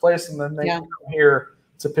Marketplace, and then they come here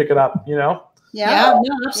to pick it up, you know? Yeah,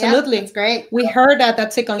 no, absolutely. It's great. We heard that.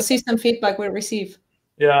 That's a consistent feedback we receive.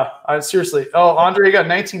 Yeah, seriously. Oh, Andre, you got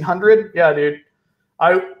 1,900? Yeah, dude.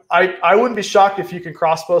 I wouldn't be shocked if you can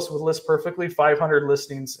cross post with List Perfectly 500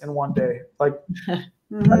 listings in one day. Like,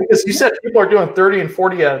 because you said people are doing 30 and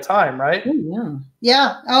 40 at a time, right? Oh,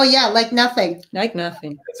 yeah. Oh, yeah. Like nothing. Like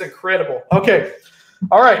nothing. It's incredible. Okay.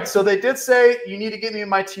 All right. So they did say you need to get me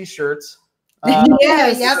my T-shirts.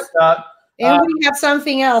 Yes. Yep. And we have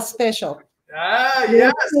something else special.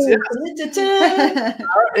 Yes.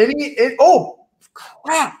 Oh,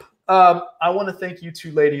 crap. I want to thank you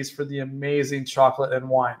two ladies for the amazing chocolate and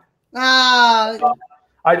wine. Oh.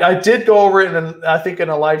 I did go over it, I think in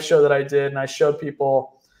a live show that I did, and I showed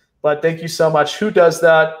people. But thank you so much. Who does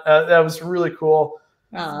that? That was really cool.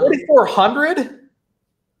 4,400?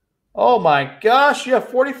 Oh my gosh! You have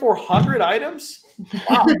 4,400 items.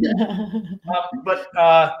 Wow. But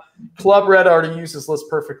Club Red already uses List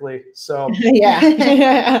Perfectly, so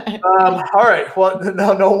yeah. All right. Well,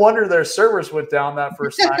 no wonder their servers went down that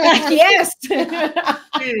first time. Yes.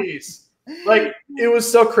 Jeez. Like, it was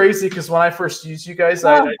so crazy because when I first used you guys,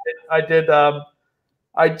 I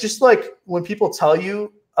just like when people tell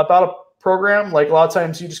you about a program, like a lot of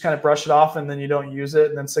times you just kind of brush it off and then you don't use it,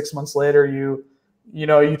 and then 6 months later you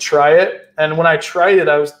try it. And when I tried it,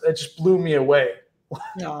 it just blew me away.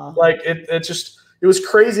 Like it was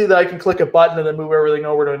crazy that I can click a button and then move everything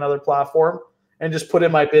over to another platform and just put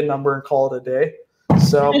in my bin number and call it a day.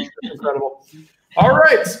 So it's incredible. All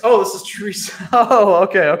right. Oh, this is Teresa. Oh,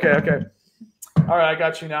 okay. All right, I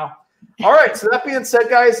got you now. All right. So that being said,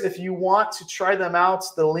 guys, if you want to try them out,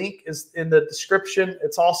 the link is in the description.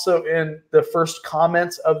 It's also in the first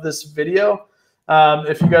comment of this video.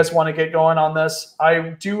 If you guys want to get going on this,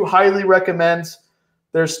 I do highly recommend.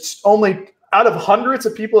 There's only, out of hundreds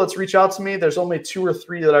of people that's reached out to me, there's only 2 or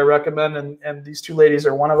 3 that I recommend, and these two ladies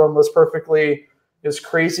are one of them. List Perfectly is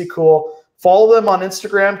crazy cool. Follow them on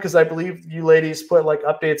Instagram because I believe you ladies put like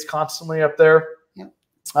updates constantly up there,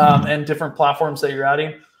 and different platforms that you're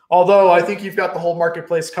adding. Although I think you've got the whole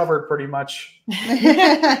marketplace covered pretty much.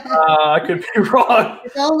 I could be wrong.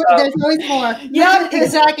 There's always more. Yeah,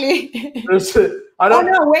 exactly.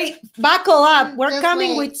 Wait, buckle up. We're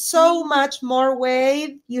coming with so much more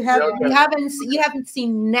wave. You haven't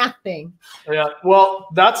seen nothing. Yeah. Well,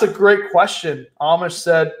 that's a great question. Amish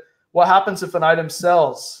said, "What happens if an item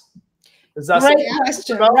sells?" Is that great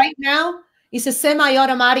question? Right now, it's a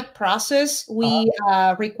semi-automatic process. We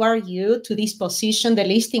require you to disposition the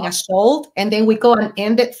listing as sold, and then we go and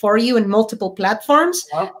end it for you in multiple platforms.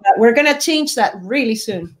 But we're going to change that really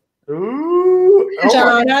soon. Ooh. Where's the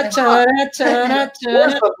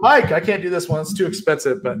mic? I can't do this one. It's too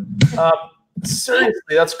expensive. But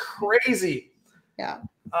seriously, that's crazy. Yeah.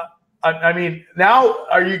 I mean, now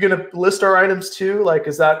are you going to list our items too? Like,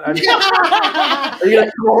 is that? I mean, are you going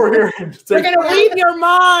to come over here? We're going to read your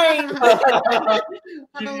mind.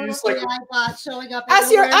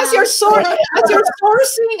 As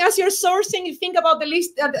you're sourcing, you think about the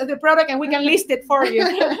list of the product, and we can list it for you.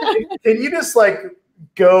 Can you just like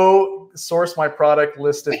go source my product,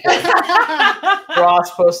 list it,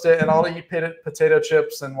 cross post it, and I'll eat potato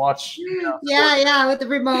chips and watch. Yeah, with the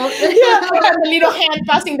remote. The little hand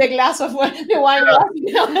passing the glass of the wine.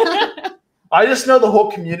 I just know the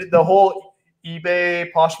whole community, the whole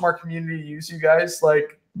eBay Poshmark community use you guys.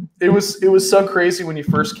 Like it was so crazy when you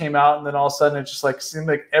first came out, and then all of a sudden it just like seemed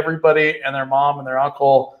like everybody and their mom and their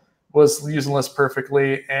uncle was using List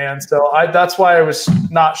Perfectly. And so that's why I was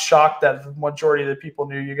not shocked that the majority of the people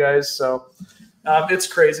knew you guys. So it's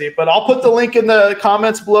crazy. But I'll put the link in the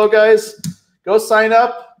comments below, guys. Go sign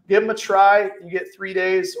up. Give them a try. You get 3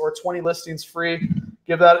 days or 20 listings free.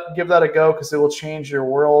 Give that a go because it will change your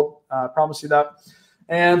world. I promise you that.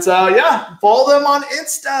 And follow them on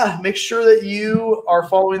Insta. Make sure that you are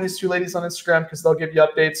following these two ladies on Instagram because they'll give you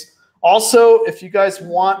updates. Also, if you guys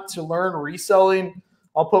want to learn reselling,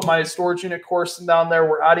 I'll put my storage unit course down there.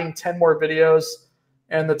 We're adding 10 more videos,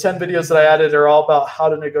 and the 10 videos that I added are all about how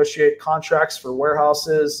to negotiate contracts for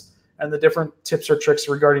warehouses and the different tips or tricks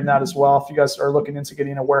regarding that as well, if you guys are looking into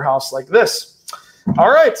getting a warehouse like this. All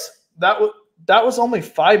right. That was only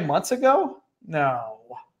 5 months ago. No.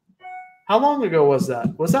 How long ago was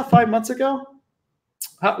that? Was that 5 months ago?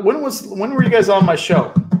 When were you guys on my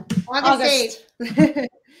show? August 8th.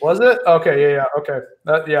 Was it? Okay, yeah. Okay.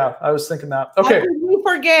 Yeah, I was thinking that. Okay. How could we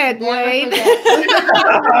forget, Wade? We're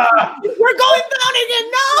going down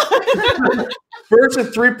again. No. Version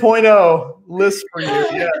 3.0 list for you.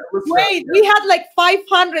 Yeah. Wait, we had like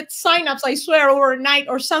 500 signups, I swear, overnight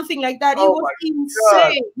or something like that. It was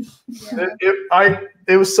insane. Yeah.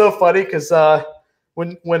 It was so funny because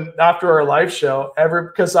when after our live show,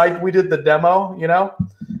 because we did the demo, you know,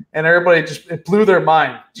 and everybody it blew their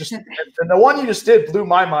mind. And the one you just did blew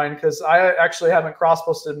my mind because I actually haven't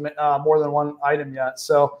cross-posted more than one item yet.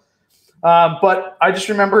 So, but I just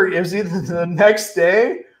remember it was either the next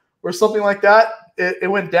day or something like that.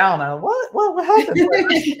 It went down. What happened?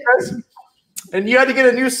 And you had to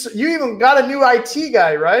get you even got a new IT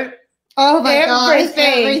guy, right? Oh my God!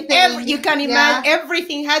 Everything. You can imagine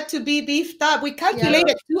everything had to be beefed up. We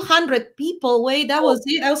calculated 200 people. Wait, that was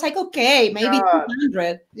it. I was like, okay, maybe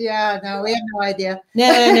 200. Yeah, no, we have no idea.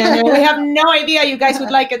 No. We have no idea you guys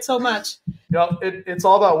would like it so much. You know, it's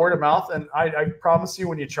all about word of mouth. And I promise you,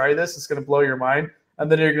 when you try this, it's going to blow your mind.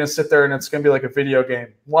 And then you're going to sit there and it's going to be like a video game.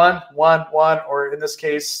 One, or in this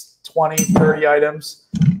case, 20, 30 items.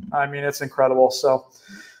 I mean, it's incredible. So,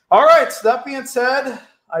 all right. So that being said,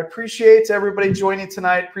 I appreciate everybody joining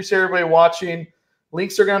tonight. Appreciate everybody watching.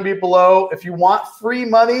 Links are going to be below. If you want free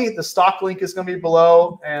money, the stock link is going to be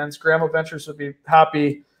below. And Grandma Ventures would be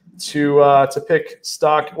happy to pick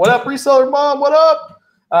stock. What up, reseller mom? What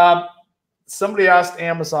up? Somebody asked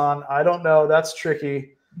Amazon. I don't know. That's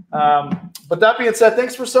tricky. But that being said,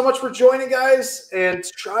 thanks so much for joining, guys. And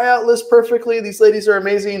try out List Perfectly. These ladies are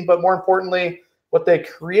amazing. But more importantly, what they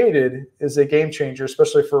created is a game changer,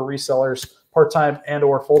 especially for resellers, part-time and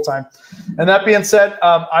or full-time. And that being said,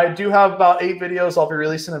 I do have about 8 videos. I'll be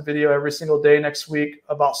releasing a video every single day next week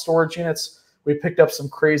about storage units. We picked up some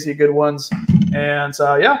crazy good ones. And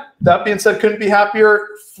yeah, that being said, couldn't be happier.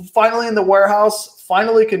 Finally in the warehouse,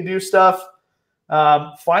 finally can do stuff.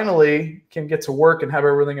 Finally can get to work and have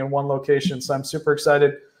everything in one location. So I'm super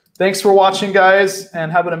excited. Thanks for watching, guys,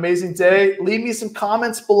 and have an amazing day. Leave me some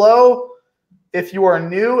comments below. If you are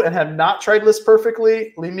new and have not tried List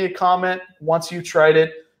Perfectly, leave me a comment once you tried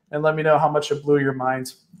it and let me know how much it blew your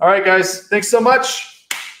mind. All right, guys. Thanks so much.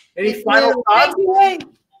 Any final thoughts?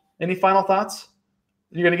 Any final thoughts?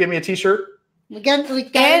 You're going to give me a T-shirt? We got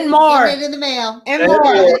and more. Get it in the mail. And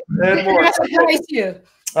more. And more. Surprise you.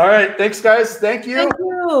 All right. Thanks, guys. Thank you. Thank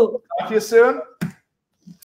you. Talk to you soon.